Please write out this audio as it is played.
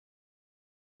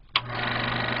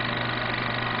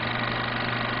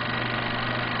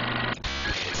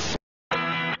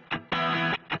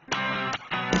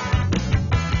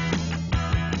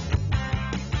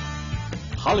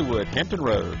Hollywood, Hampton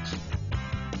Roads.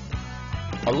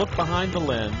 A look behind the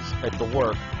lens at the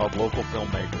work of local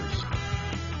filmmakers.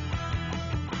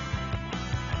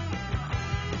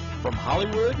 From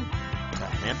Hollywood to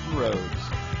Hampton Roads.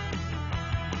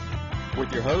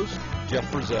 With your hosts, Jeff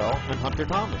Frizzell and Hunter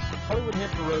Thomas. Hollywood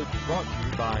Hampton Roads is brought to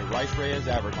you by Rice Reyes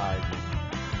Advertising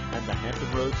and the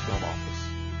Hampton Roads Film Office.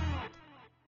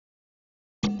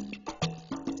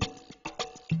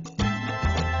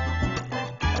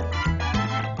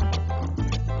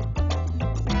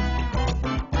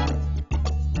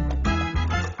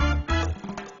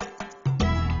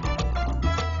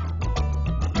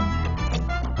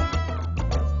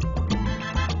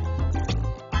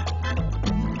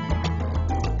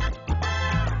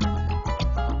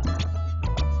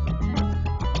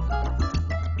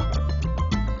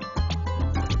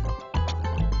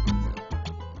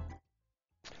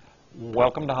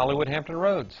 Welcome to Hollywood Hampton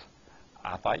Roads.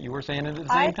 I thought you were saying it at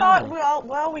the same time.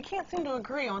 Well, we can't seem to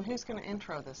agree on who's going to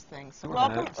intro this thing. So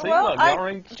welcome.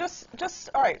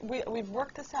 All right, we've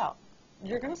worked this out.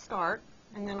 You're going to start,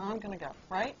 and then I'm going to go,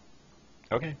 right?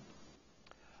 Okay.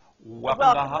 Welcome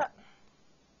to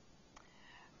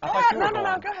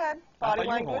No, go ahead. Body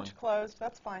language closed.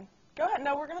 That's fine. Go ahead.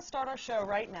 No, we're going to start our show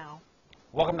right now.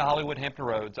 Welcome to Hollywood Hampton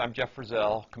Roads. I'm Jeff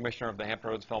Frizzell, Commissioner of the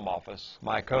Hampton Roads Film Office.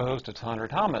 My co-host is Hunter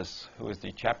Thomas, who is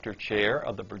the Chapter Chair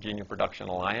of the Virginia Production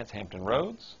Alliance, Hampton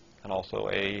Roads, and also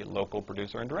a local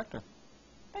producer and director.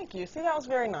 Thank you. See, that was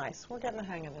very nice. We're getting the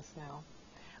hang of this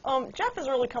now. Jeff has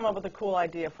really come up with a cool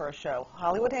idea for a show.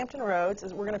 Hollywood Hampton Roads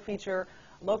is we're going to feature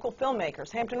local filmmakers,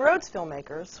 Hampton Roads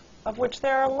filmmakers, of which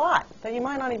there are a lot that you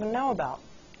might not even know about.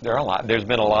 There are a lot. There's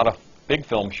been a lot of big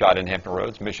films shot in Hampton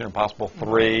Roads, Mission Impossible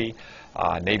 3,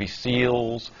 Navy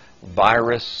SEALs,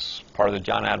 Virus, part of the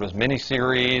John Adams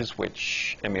miniseries,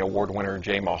 which Emmy Award winner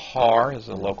Jay Mahar is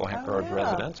a local Hampton Roads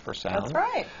resident for sound. That's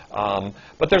right.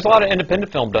 But there's a lot of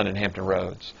independent film done in Hampton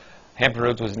Roads. Hampton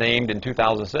Roads was named in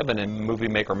 2007 in Movie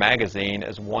Maker magazine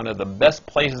as one of the best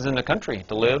places in the country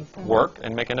to live, work,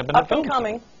 and make independent films. Up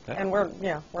and coming, and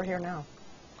we're here now.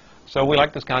 So we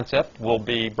like this concept. We'll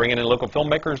be bringing in local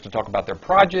filmmakers to talk about their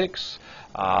projects,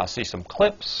 see some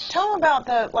clips. Tell them about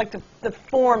the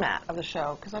format of the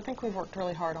show, because I think we've worked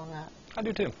really hard on that. I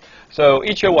do too. So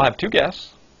each show will have two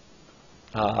guests.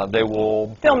 They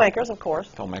will... Filmmakers, of course.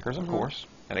 Filmmakers, of course.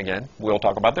 And again, we'll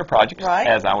talk about their projects,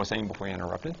 as I was saying before you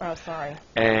interrupted. Oh, sorry.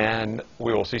 And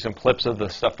we will see some clips of the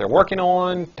stuff they're working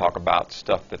on, talk about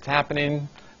stuff that's happening,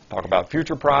 talk about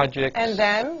future projects. And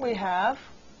then we have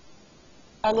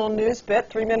a little news bit,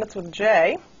 3 Minutes with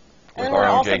Jay. And then we'll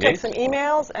also take some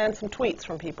emails and some tweets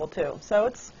from people, too. So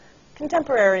it's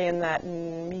contemporary in that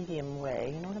medium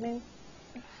way, you know what I mean?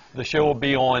 The show will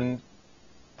be on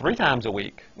 3 times a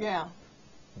week. Yeah.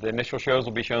 The initial shows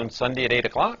will be shown Sunday at 8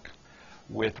 o'clock,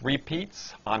 with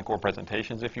repeats, encore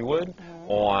presentations, if you would,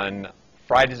 on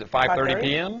Fridays at 5:30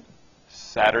 p.m.,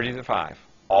 Saturdays at 5,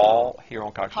 all here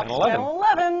on Cox Channel 11. Channel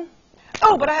 11.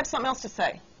 Oh, but I have something else to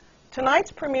say.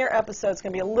 Tonight's premiere episode is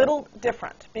going to be a little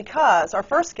different because our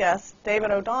first guest,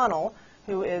 David O'Donnell,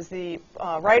 who is the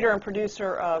writer and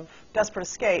producer of Desperate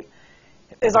Escape,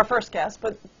 is our first guest,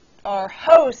 but our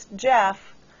host,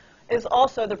 Jeff, is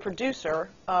also the producer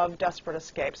of Desperate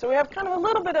Escape. So we have kind of a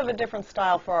little bit of a different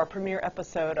style for our premiere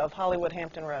episode of Hollywood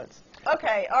Hampton Roads.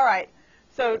 Okay, all right.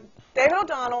 So David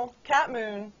O'Donnell, Cat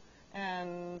Moon,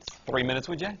 and... 3 Minutes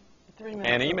with Jay. 3 Minutes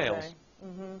and with emails. Jay.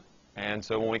 Mm-hmm. And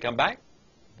so when we come back,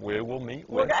 we will meet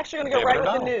with We're actually going to go right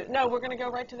to the news. No, we're going to go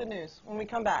right to the news. When we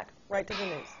come back, right to the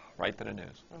news. Right to the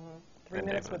news. 3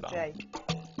 Minutes with Jay.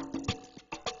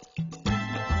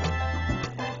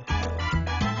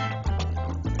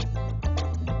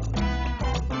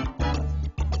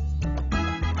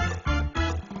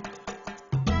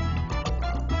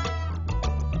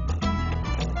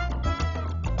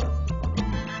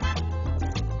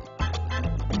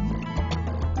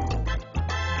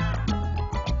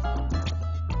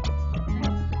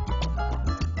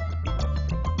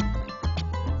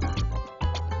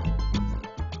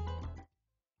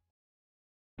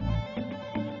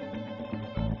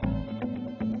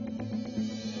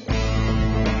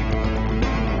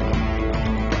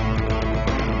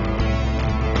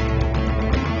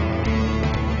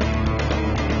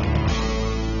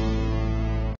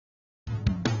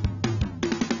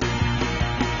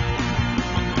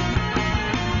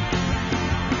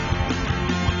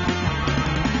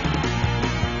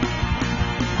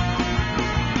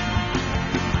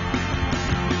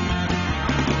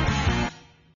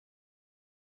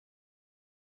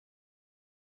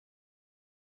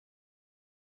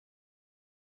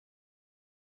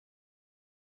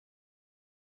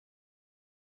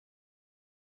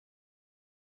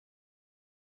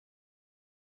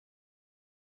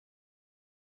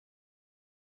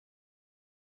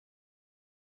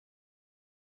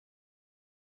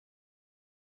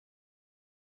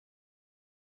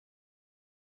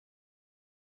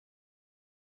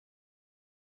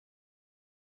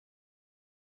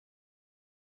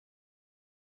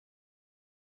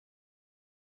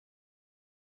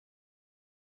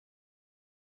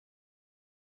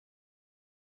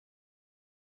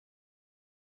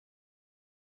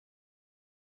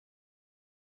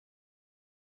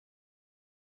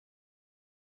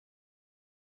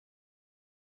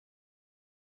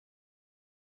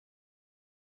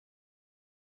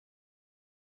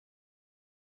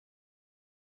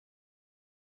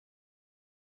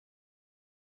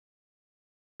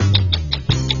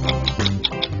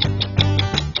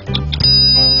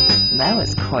 that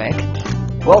was quick.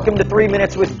 Welcome to 3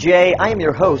 Minutes with Jay. I am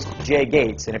your host, Jay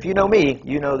Gates, and if you know me,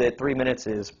 you know that 3 minutes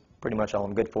is pretty much all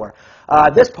I'm good for.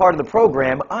 This part of the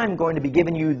program, I'm going to be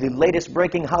giving you the latest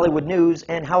breaking Hollywood news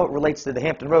and how it relates to the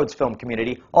Hampton Roads film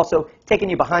community. Also, taking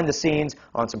you behind the scenes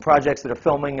on some projects that are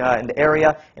filming in the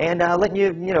area, and letting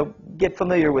you, get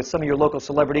familiar with some of your local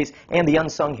celebrities and the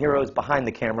unsung heroes behind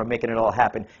the camera, making it all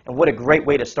happen. And what a great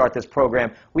way to start this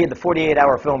program. We had the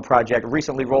 48-hour film project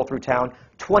recently roll through town.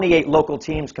 28 local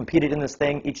teams competed in this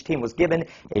thing. Each team was given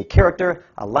a character,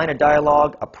 a line of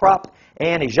dialogue, a prop,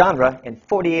 and a genre, and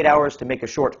 48 hours to make a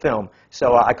short film.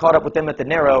 So I caught up with them at the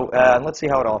Narrow, and let's see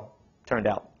how it all turned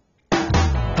out.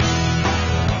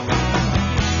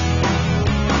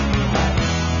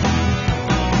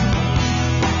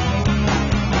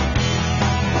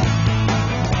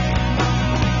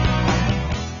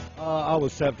 I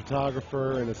was set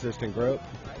photographer and assistant grip.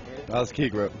 I was key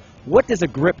grip. What does a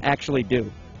grip actually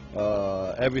do?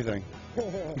 Everything.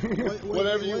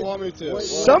 Whatever you want me to.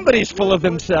 Somebody's full of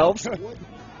themselves.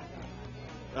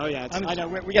 Oh yeah, I know.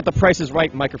 We got the Price is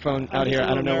Right microphone out here.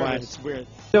 I don't know why. It's weird.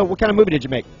 So, what kind of movie did you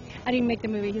make? I didn't make the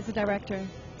movie. He's the director,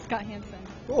 Scott Hansen.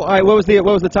 Cool. All right. What was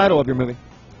the title of your movie?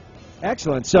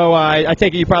 Excellent. So, I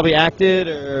take it you probably acted,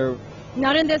 or?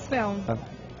 Not in this film.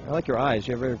 I like your eyes.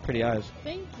 You have very pretty eyes.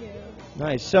 Thank you.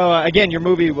 Nice. So, again, your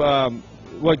movie.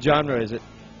 What genre is it?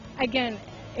 Again,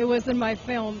 it was in my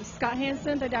film. Scott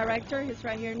Hansen, the director, he's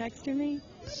right here next to me.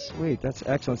 Sweet. That's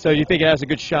excellent. So, you think it has a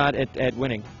good shot at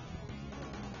winning?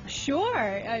 Sure.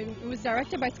 It was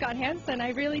directed by Scott Hansen. I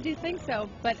really do think so.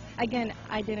 But again,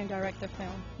 I didn't direct the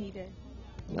film. He did.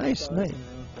 Nice.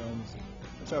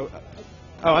 So,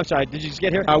 oh, I'm sorry. Did you just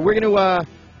get here?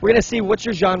 We're gonna see what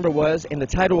your genre was and the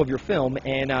title of your film,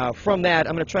 and from that,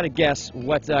 I'm gonna try to guess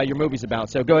what your movie's about.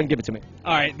 So go ahead and give it to me.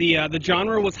 All right, the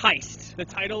genre was heist. The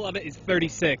title of it is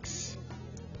 36.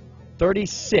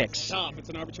 36. Stop. It's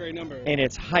an arbitrary number. And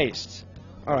it's heist.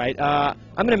 All right. I'm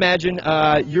gonna imagine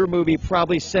your movie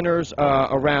probably centers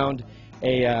around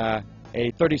a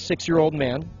 36-year-old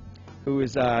man who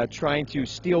is trying to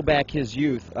steal back his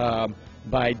youth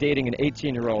by dating an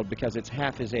 18-year-old because it's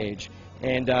half his age,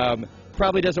 and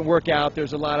probably doesn't work out.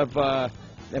 There's a lot of.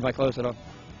 Am I close at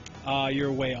all?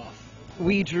 You're way off.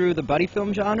 We drew the buddy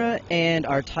film genre, and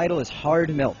our title is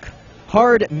Hard Milk.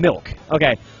 Hard Milk.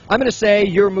 Okay. I'm going to say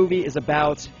your movie is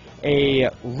about a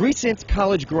recent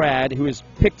college grad who is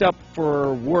picked up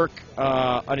for work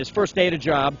on his first day at a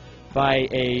job by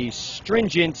a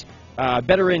stringent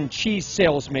veteran cheese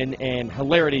salesman, and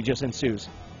hilarity just ensues.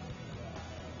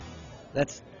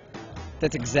 That's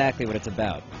exactly what it's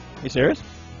about. You serious?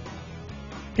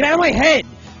 Get out of my head!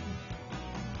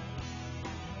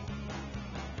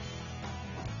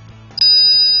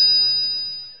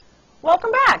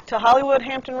 Welcome back to Hollywood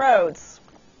Hampton Roads.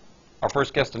 Our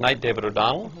first guest tonight, David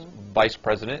O'Donnell, Vice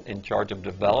President in charge of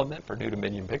development for New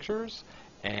Dominion Pictures,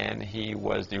 and he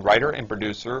was the writer and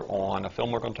producer on a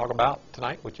film we're going to talk about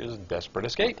tonight, which is Desperate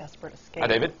Escape. Desperate Escape. Hi,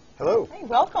 David. Hello. Hey,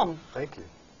 welcome. Thank you.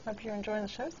 Hope you're enjoying the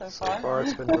show so So far. far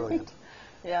it's been brilliant.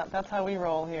 Yeah, that's how we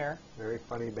roll here. Very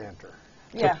funny banter.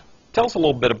 Yeah. Tell us a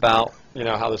little bit about,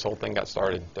 how this whole thing got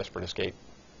started, Desperate Escape,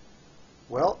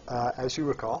 Well, as you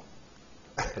recall,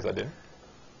 because I did.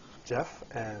 Jeff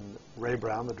and Ray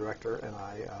Brown, the director, and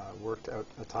I worked out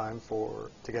a time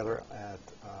together at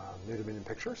New Dominion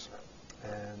Pictures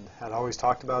and had always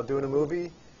talked about doing a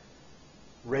movie.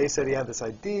 Ray said he had this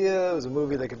idea. It was a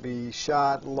movie that could be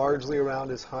shot largely around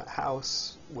his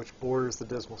house, which borders the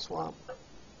Dismal Swamp.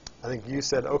 I think you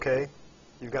said, okay,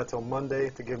 you've got till Monday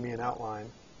to give me an outline.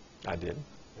 I did.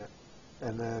 Yeah.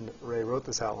 And then Ray wrote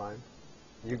this outline.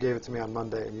 You gave it to me on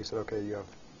Monday, and you said, okay, you have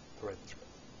to write the script.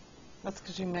 That's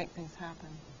because you make things happen.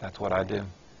 That's what I do.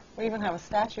 We even have a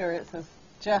statue here that says,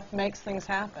 Jeff makes things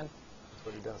happen. That's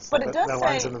what he does. But it does that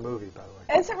line's say- in the movie, by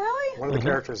the way. Is it really? One of the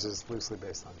characters is loosely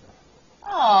based on Jeff.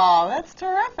 Oh, that's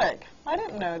terrific. I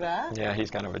didn't know that. Yeah,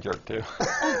 he's kind of a jerk, too.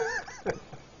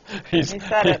 He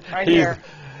said it right here.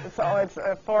 So it's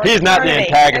for He's not the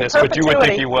eternity antagonist, and but you would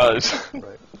think he perpetuity. was.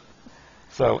 Right.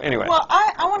 So, anyway. Well,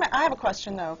 I have a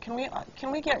question though. Can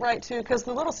we get right to, because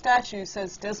the little statue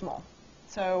says Dismal,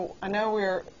 so I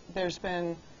know there's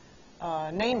been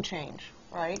name change,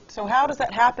 right? So how does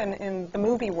that happen in the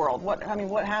movie world? What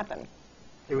happened?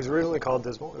 It was originally called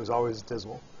Dismal. It was always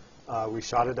Dismal. We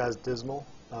shot it as Dismal,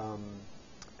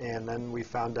 and then we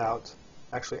found out,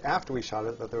 actually after we shot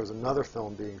it, that there was another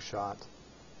film being shot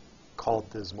called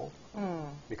Dismal,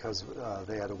 because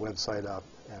they had a website up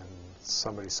and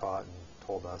somebody saw it and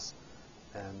told us.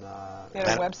 And They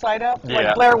had a website up? Yeah.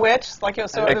 Like Blair Witch? Like it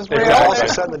was, so it was It real? it was also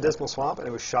Exactly. set in the Dismal Swamp, and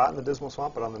it was shot in the Dismal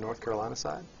Swamp, but on the North Carolina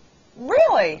side.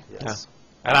 Really? Yes.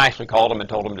 And I actually called them and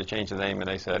told them to change the name, and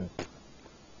they said,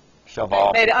 shove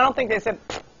off. I don't think they said,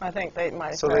 I think they might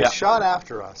have So said. they shot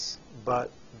after us,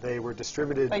 but they were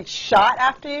distributed They shot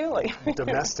after you? Like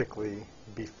domestically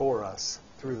before us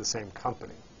through the same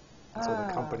company. And so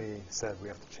the company said we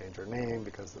have to change our name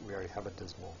because we already have a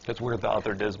Dismal. Because we're the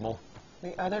other Dismal.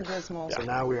 The other Dismal. So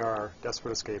now we are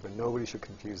Desperate Escape, and nobody should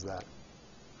confuse that.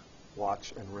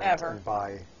 Watch and rent Ever. and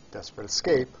buy Desperate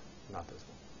Escape, not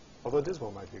Dismal. Although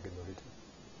Dismal might be a good movie too.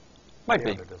 Might The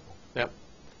be. other Dismal. Yep.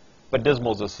 But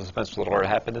Dismal's a suspense thriller. It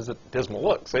happened as a Dismal.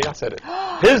 Look, see, I said it.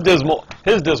 His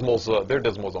Dismal's, their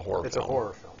Dismal's a horror It's film. a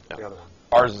horror film. Yep. The other one.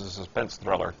 Ours is a suspense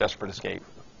thriller, Desperate Escape.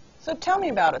 So tell me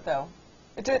about it, though.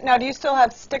 Now, do you still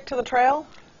have Stick to the Trail?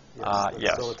 Yes, that's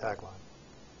yes. still a tagline.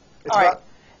 It's All right. about-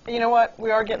 You know what?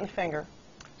 We are getting the finger.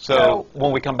 So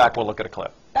when we come back, we'll look at a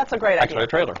clip. That's a great idea. Actually, a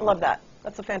trailer. I love that.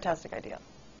 That's a fantastic idea.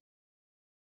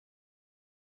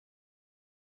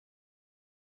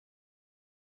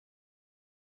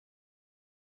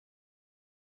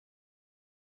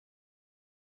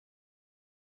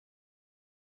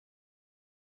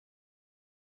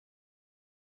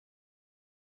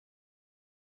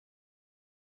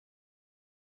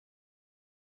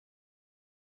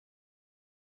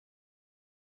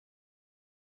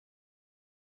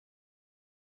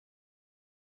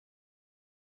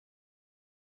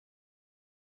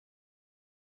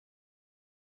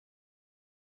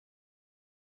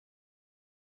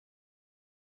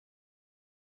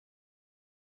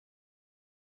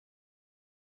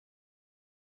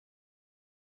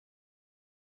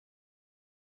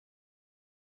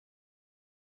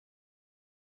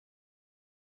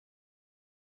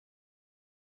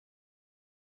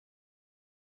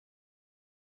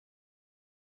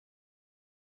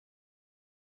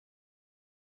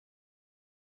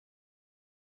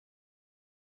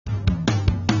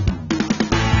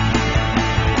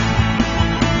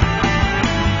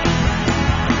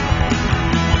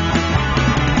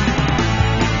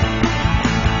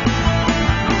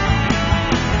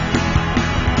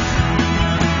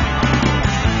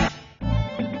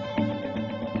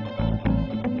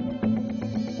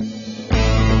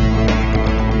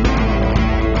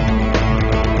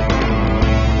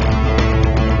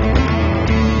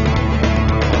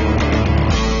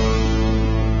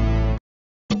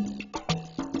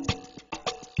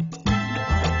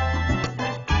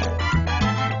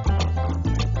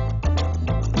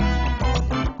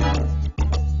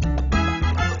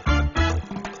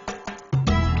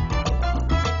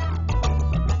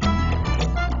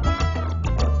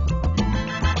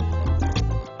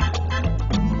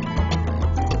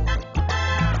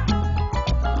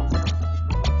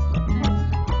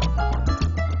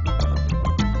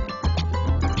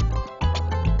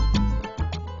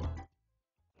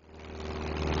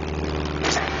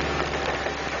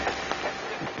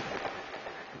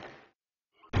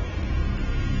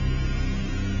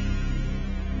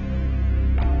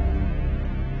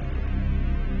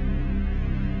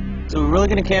 So we're really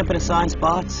going to camp in assigned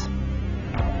spots?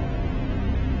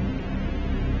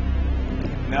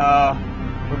 No,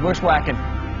 we're bushwhacking.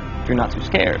 If you're not too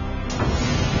scared.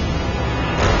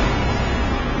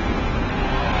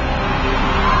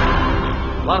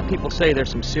 A lot of people say there's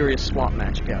some serious swamp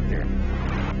magic out there.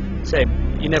 Say,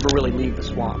 you never really leave the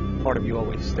swamp. Part of you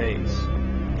always stays.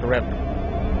 Forever.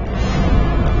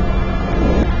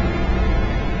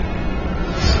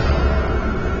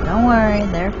 Don't worry,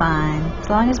 they're fine. As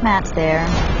long as Matt's there.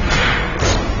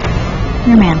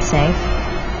 Your man's safe.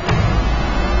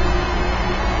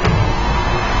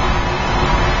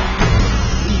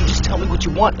 You just tell me what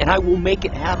you want, and I will make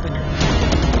it happen.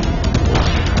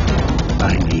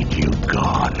 I need you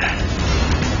gone.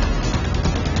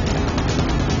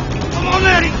 Come on,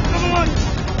 Eddie! Come on!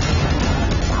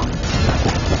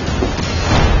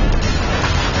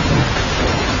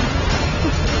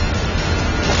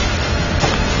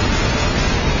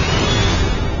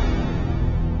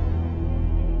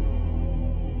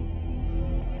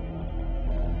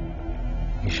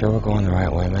 You sure we're going the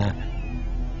right way, Matt?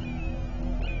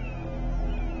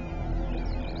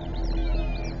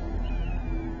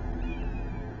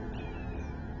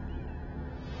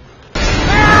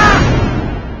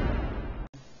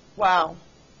 Wow.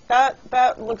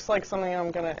 That looks like something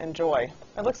I'm going to enjoy.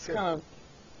 It looks kind of,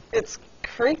 it's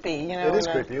creepy, you know. It is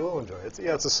creepy. You will enjoy it.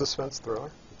 It's a suspense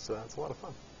thriller. It's a lot of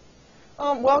fun.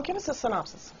 Well, give us a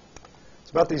synopsis.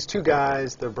 It's about these two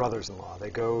guys. They're brothers-in-law. They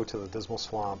go to the Dismal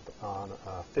Swamp on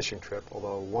a fishing trip,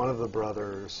 although one of the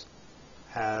brothers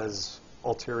has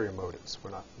ulterior motives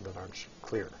that aren't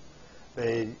clear.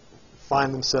 They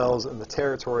find themselves in the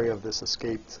territory of this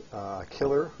escaped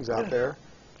killer who's out there.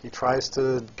 He tries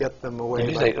to get them away.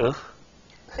 Did you say ugh?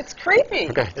 It's creepy.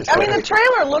 Okay. I mean, the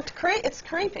trailer looked it's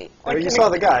creepy. I mean, you saw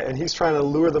the guy, and he's trying to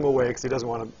lure them away because he doesn't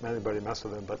want anybody to mess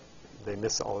with him, but they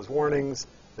miss all his warnings.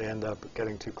 They end up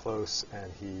getting too close,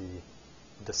 and he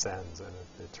descends, and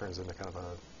it turns into kind of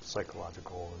a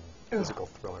psychological and physical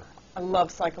thriller. I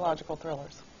love psychological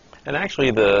thrillers. And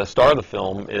actually, the star of the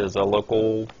film is a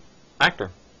local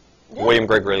actor, William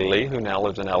Gregory Lee, who now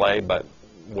lives in L.A., but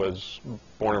was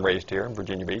born and raised here in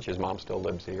Virginia Beach. His mom still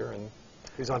lives here. And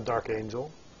he's on Dark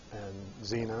Angel and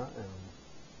Xena and...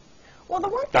 Well, the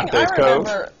one thing Dante's I Cove.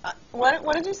 remember...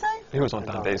 what did you say? He was on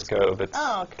Dante's Cove. It's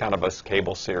kind of a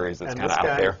cable series that's kind of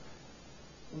out there.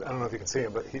 I don't know if you can see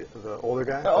him, but the older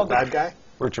guy, the bad guy,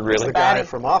 Richard Ridley, the guy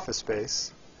from Office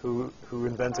Space who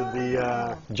invented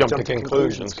the Jump to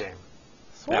Conclusions game.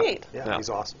 Sweet. Yeah, he's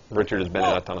awesome. Richard has been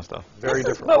in a ton of stuff. Very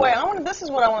different. But wait, this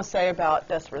is what I want to say about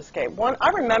Desperate Escape. One, I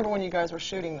remember when you guys were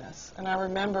shooting this, and I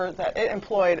remember that it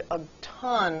employed a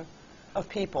ton of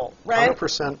people.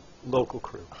 100% local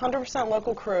crew. 100%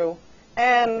 local crew,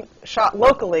 and shot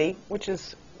locally, which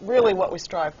is really what we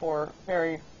strive for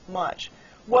very much.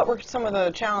 What were some of the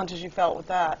challenges you felt with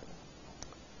that?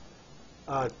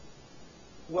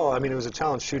 Well, I mean, it was a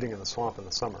challenge shooting in the swamp in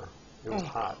the summer. It was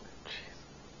hot.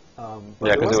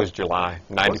 Yeah, because it was July,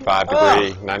 95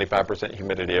 degree, 95%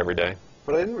 humidity every day.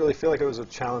 But I didn't really feel like it was a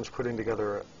challenge putting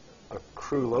together a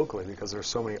crew locally because there's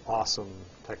so many awesome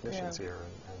technicians here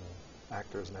and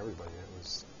actors and everybody. It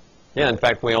was. Yeah, in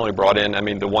fact, we only brought in, I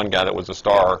mean, the one guy that was a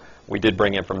star, we did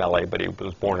bring in from L.A., but he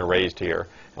was born and raised here.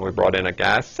 And we brought in a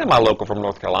guy, semi-local from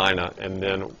North Carolina, and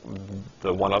then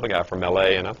the one other guy from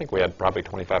L.A., and I think we had probably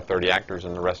 25, 30 actors,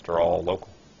 and the rest are all local.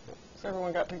 So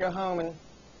everyone got to go home and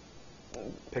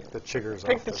pick the chiggers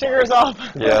off.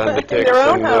 Yeah, the ticks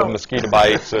and the mosquito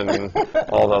bites and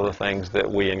all the other things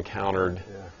that we encountered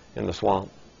in the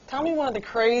swamp. Tell me one of the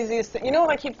craziest things. You know what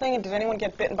I keep thinking? Did anyone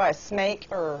get bitten by a snake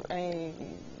or any...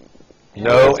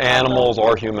 No animals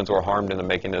or humans were harmed in the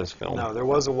making of this film. No, there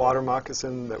was a water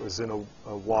moccasin that was in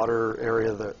a water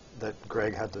area that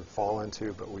Greg had to fall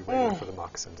into, but we waited for the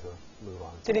moccasin to move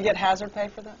on. Did he get hazard pay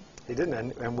for that? He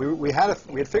didn't, and we had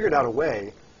figured out a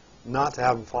way not to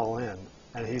have him fall in,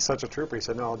 and he's such a trooper. He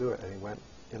said, "No, I'll do it," and he went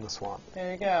in the swamp.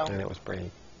 There you go. And it was pretty.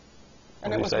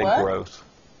 And it was what? Gross.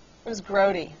 It was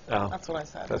grody. Oh, that's what I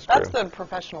said. That's the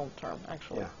professional term,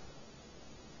 actually. Yeah.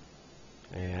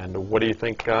 And what do you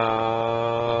think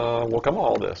will come of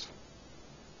all this?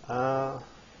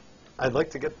 I'd like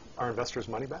to get our investors'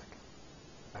 money back.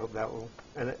 I hope that will.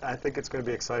 And I think it's going to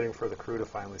be exciting for the crew to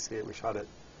finally see it. We shot it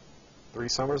 3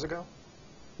 summers ago.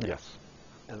 Yes.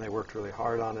 And they worked really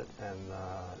hard on it, and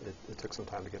it took some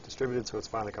time to get distributed, so it's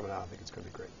finally coming out. I think it's going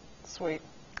to be great. Sweet.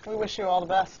 We wish you all the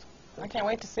best. I can't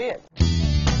wait to see it.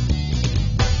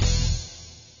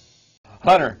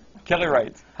 Hunter, Kelly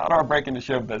writes, how do I break into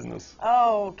show business?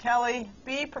 Oh, Kelly,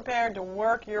 be prepared to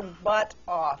work your butt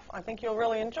off. I think you'll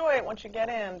really enjoy it once you get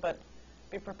in, but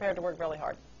be prepared to work really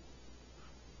hard.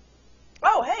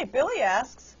 Oh, hey, Billy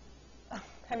asks,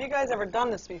 have you guys ever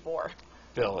done this before?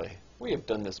 Billy, we have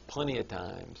done this plenty of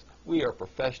times. We are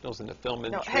professionals in the film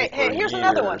industry for Hey, here's years.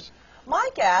 another one.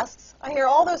 Mike asks, I hear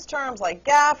all those terms like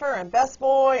gaffer and best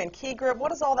boy and key grip. What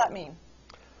does all that mean?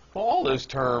 Well, all those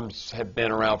terms have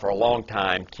been around for a long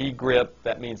time. Key grip,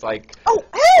 that means like... Oh,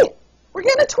 hey! We're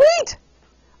getting a tweet!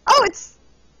 Oh,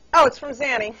 it's from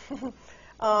Zanny.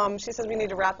 She says we need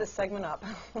to wrap this segment up.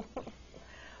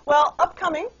 Well,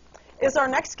 upcoming is our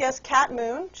next guest, Kat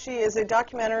Moon. She is a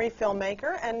documentary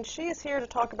filmmaker, and she is here to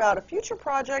talk about a future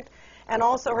project and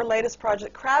also her latest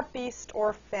project, Crab Feast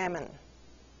or Famine.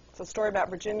 It's a story about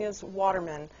Virginia's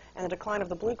watermen and the decline of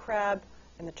the blue crab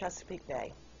in the Chesapeake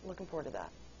Bay. Looking forward to that.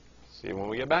 See you when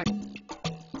we get back.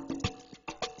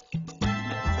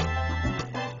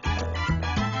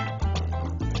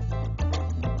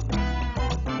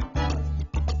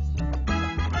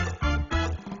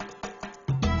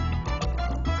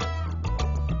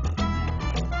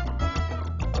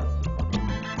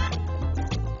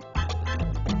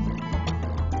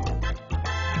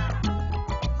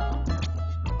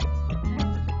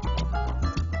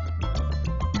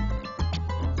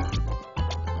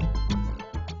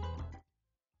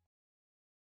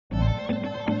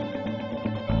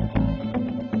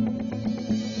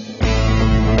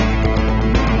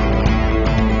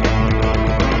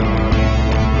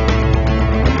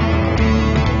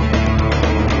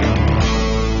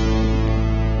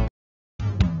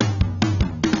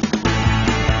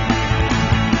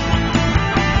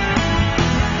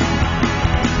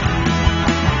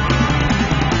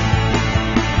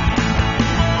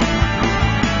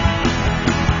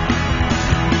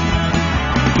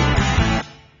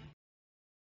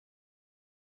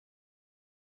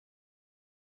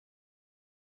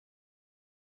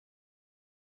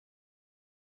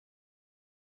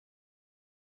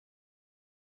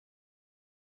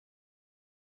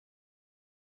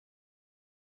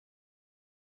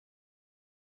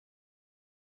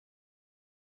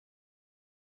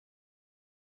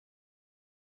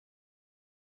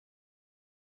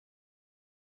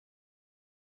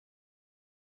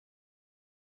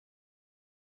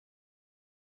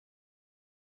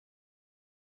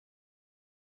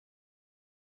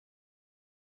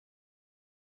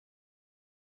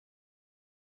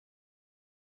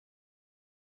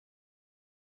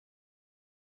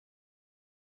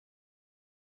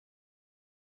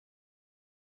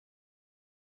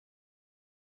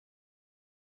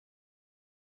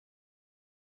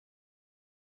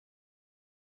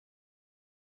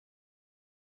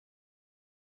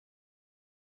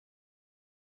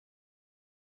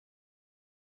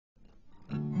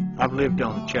 I've lived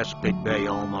on the Chesapeake Bay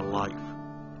all my life.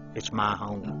 It's my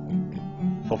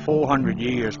home. For 400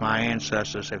 years, my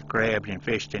ancestors have crabbed and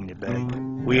fished in the bay.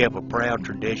 We have a proud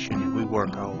tradition and we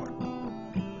work hard.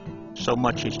 So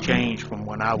much has changed from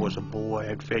when I was a boy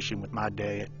out fishing with my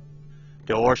dad.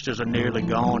 The oysters are nearly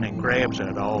gone and crabs are at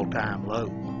an all-time low.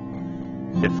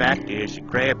 The fact is, the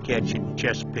crab catch in the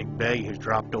Chesapeake Bay has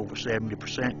dropped over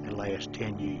 70% in the last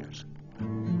 10 years.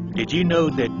 Did you know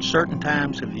that certain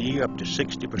times of the year up to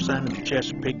 60% of the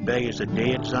Chesapeake Bay is a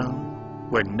dead zone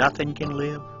where nothing can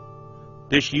live?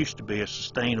 This used to be a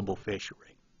sustainable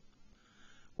fishery.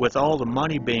 With all the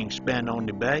money being spent on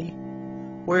the bay,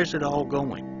 where's it all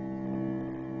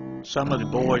going? Some of the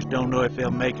boys don't know if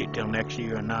they'll make it till next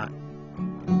year or not.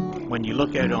 When you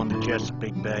look at it on the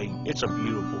Chesapeake Bay, it's a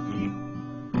beautiful view.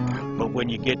 But when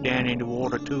you get down in the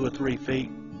water 2 or 3 feet,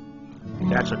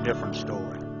 that's a different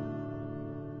story.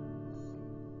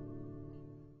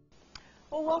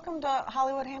 Well, welcome to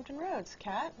Hollywood Hampton Roads,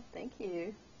 Kat. Thank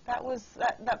you.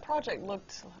 That project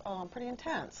looked pretty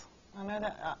intense. I know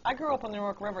that I grew up on the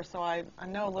Newark River, so I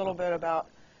know a little bit about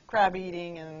crab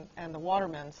eating and the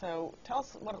watermen. So tell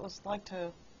us what it was like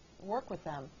to work with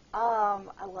them.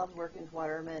 I love working with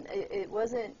watermen. It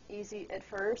wasn't easy at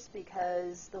first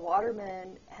because the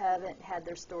watermen haven't had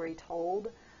their story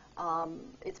told.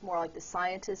 It's more like the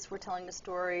scientists were telling the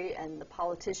story and the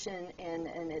politician,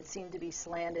 and it seemed to be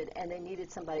slanted, and they needed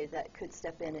somebody that could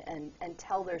step in and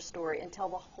tell their story and tell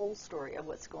the whole story of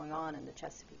what's going on in the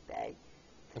Chesapeake Bay.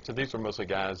 So these were mostly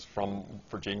guys from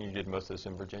Virginia. You did most of this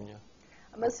in Virginia?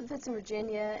 Most of it's in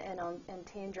Virginia and on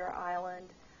Tangier Island.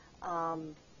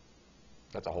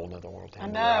 That's a whole nother world. I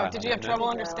know. Did you have trouble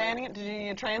understanding it? Did you need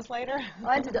a translator?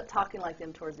 I ended up talking like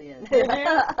them towards the end. Did you?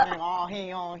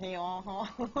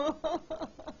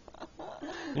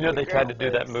 You know, they tried to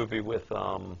do that movie with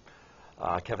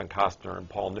Kevin Costner and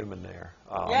Paul Newman there.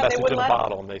 Yeah, Message in a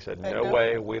Bottle, and they said, no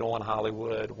way, we don't want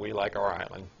Hollywood, we like our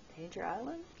island. Tangier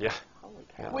Island? Yeah. Holy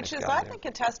cow. Yeah, Which is, I think,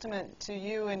 a testament to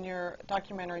you and your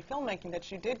documentary filmmaking, that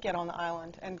you did get on the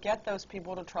island and get those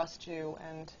people to trust you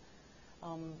and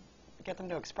get them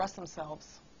to express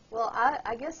themselves. Well,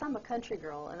 I guess I'm a country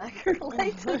girl, and I can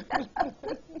relate to that.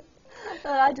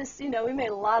 But I just, we made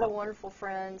a lot of wonderful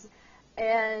friends,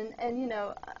 and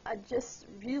I just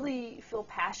really feel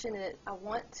passionate. I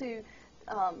want to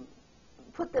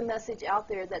put the message out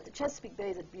there that the Chesapeake Bay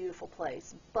is a beautiful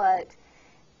place, but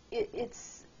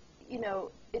it's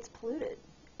polluted.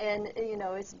 And,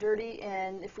 it's dirty,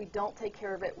 and if we don't take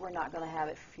care of it, we're not going to have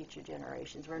it for future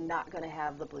generations. We're not going to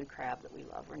have the blue crab that we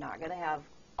love. We're not going to have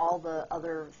all the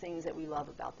other things that we love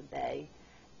about the bay.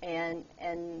 And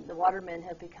the watermen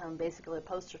have become basically a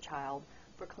poster child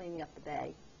for cleaning up the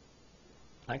bay.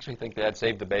 I actually think they had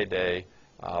Save the Bay Day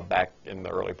back in the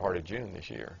early part of June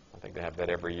this year. I think they have that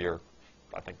every year.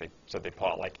 I think they said they pull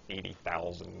out like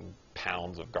 80,000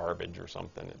 pounds of garbage or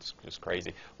something. It's just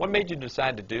crazy. What made you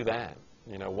decide to do that?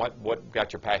 What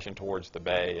got your passion towards the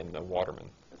bay and the watermen?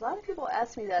 A lot of people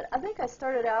ask me that. I think I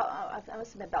started out, I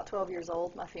must have been about 12 years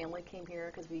old. My family came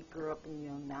here because we grew up in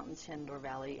the mountains, Shenandoah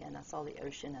Valley, and I saw the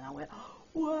ocean, and I went, oh,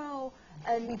 wow.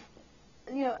 And,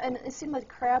 and it seemed like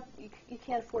crab, you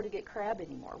can't afford to get crab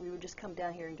anymore. We would just come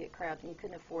down here and get crabs, and you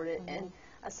couldn't afford it. Mm-hmm. And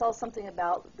I saw something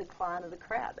about the decline of the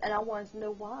crab, and I wanted to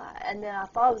know why. And then I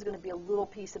thought it was going to be a little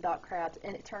piece about crabs,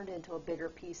 and it turned into a bigger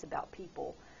piece about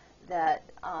people. That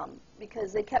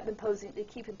because they keep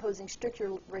imposing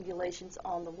stricter regulations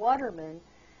on the watermen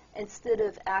instead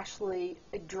of actually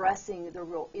addressing the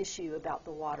real issue about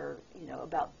the water,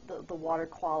 about the water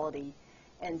quality,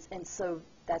 and so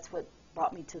that's what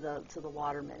brought me to the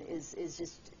watermen is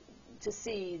just to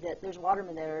see that there's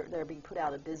watermen that are being put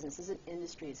out of business. This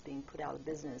industry is being put out of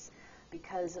business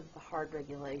because of the hard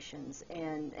regulations,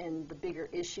 and the bigger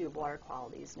issue of water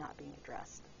quality is not being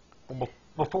addressed.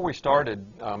 Before we started,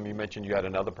 you mentioned you had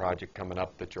another project coming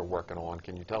up that you're working on.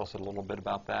 Can you tell us a little bit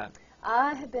about that?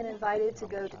 I have been invited to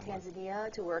go to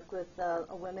Tanzania to work with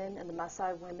women and the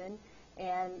Maasai women,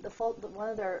 and the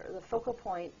focal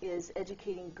point is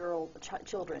educating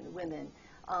children, women,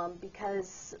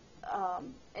 because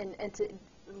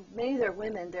many of their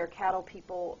women, they're cattle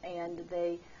people, and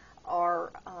they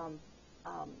are.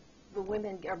 The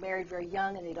women are married very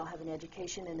young, and they don't have an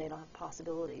education, and they don't have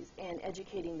possibilities. And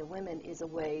educating the women is a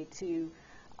way to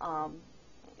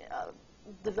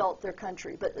develop their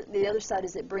country. But the other side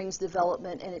is it brings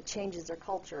development, and it changes their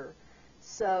culture.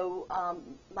 So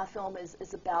my film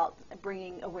is about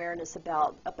bringing awareness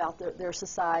about their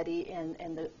society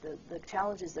and the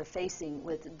challenges they're facing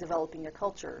with developing their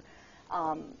culture.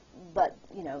 But,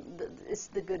 it's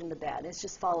the good and the bad. It's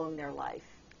just following their life.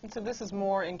 And so this is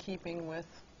more in keeping with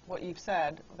what you've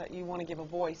said, that you want to give a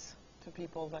voice to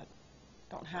people that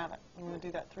don't have it. You want to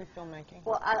do that through filmmaking.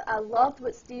 Well, I loved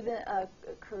what Stephen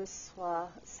Kurswa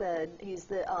said. He's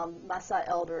the Maasai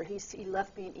elder. He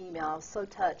left me an email. I was so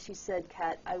touched. He said,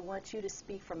 Kat, I want you to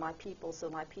speak for my people so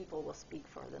my people will speak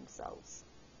for themselves.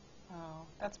 Oh,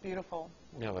 that's beautiful.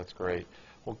 Yeah, that's great.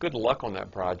 Well, good luck on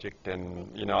that project. And,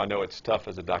 you know, I know it's tough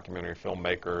as a documentary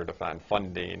filmmaker to find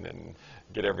funding and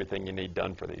get everything you need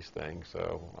done for these things.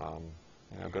 So,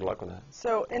 you know, good luck with that.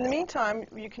 So, in the meantime,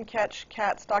 you can catch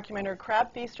Kat's documentary,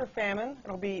 Crab Feast or Famine.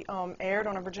 It'll be aired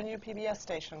on a Virginia PBS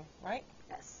station, right?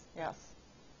 Yes. Yes.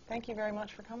 Thank you very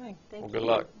much for coming. Thank you. Well, good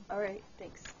luck. All right,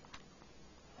 thanks.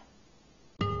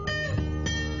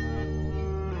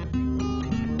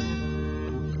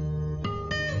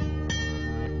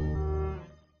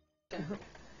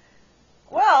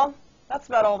 Well, that's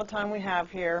about all the time we have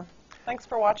here. Thanks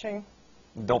for watching.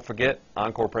 Don't forget,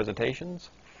 encore presentations,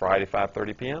 Friday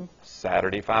 5:30 p.m.,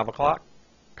 Saturday 5 o'clock,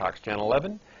 Cox Channel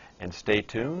 11, and stay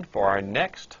tuned for our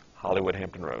next Hollywood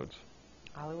Hampton Roads.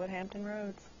 Hollywood Hampton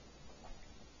Roads.